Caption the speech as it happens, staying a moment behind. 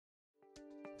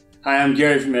Hi, I'm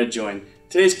Gary from Edjoin.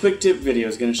 Today's quick tip video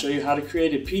is going to show you how to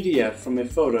create a PDF from a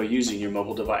photo using your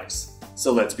mobile device.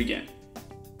 So let's begin.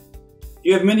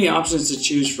 You have many options to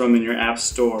choose from in your app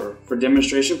store. For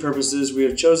demonstration purposes, we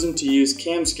have chosen to use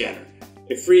Cam Scanner,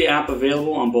 a free app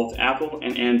available on both Apple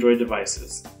and Android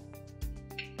devices.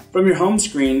 From your home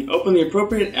screen, open the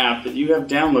appropriate app that you have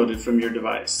downloaded from your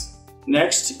device.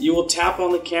 Next, you will tap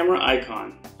on the camera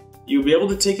icon. You'll be able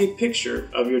to take a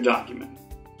picture of your document.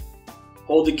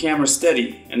 Hold the camera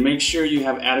steady and make sure you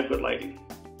have adequate lighting.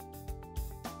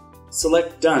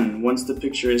 Select Done once the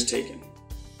picture is taken.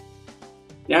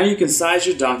 Now you can size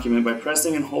your document by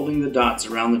pressing and holding the dots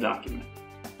around the document.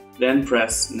 Then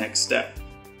press Next Step.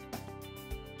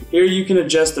 Here you can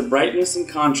adjust the brightness and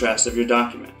contrast of your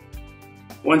document.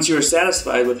 Once you are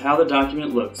satisfied with how the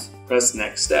document looks, press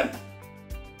Next Step.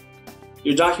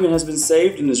 Your document has been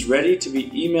saved and is ready to be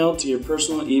emailed to your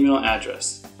personal email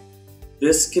address.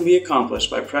 This can be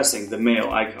accomplished by pressing the mail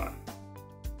icon.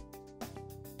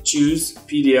 Choose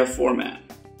PDF format.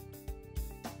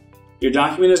 Your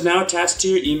document is now attached to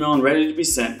your email and ready to be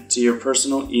sent to your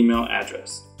personal email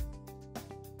address.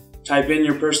 Type in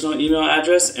your personal email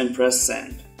address and press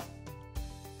Send.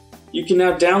 You can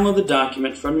now download the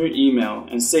document from your email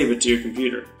and save it to your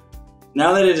computer.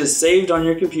 Now that it is saved on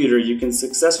your computer, you can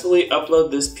successfully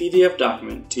upload this PDF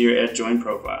document to your Edjoin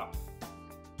profile.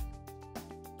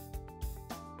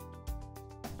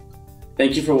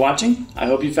 Thank you for watching. I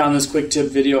hope you found this quick tip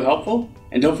video helpful,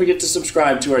 and don't forget to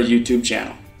subscribe to our YouTube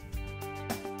channel.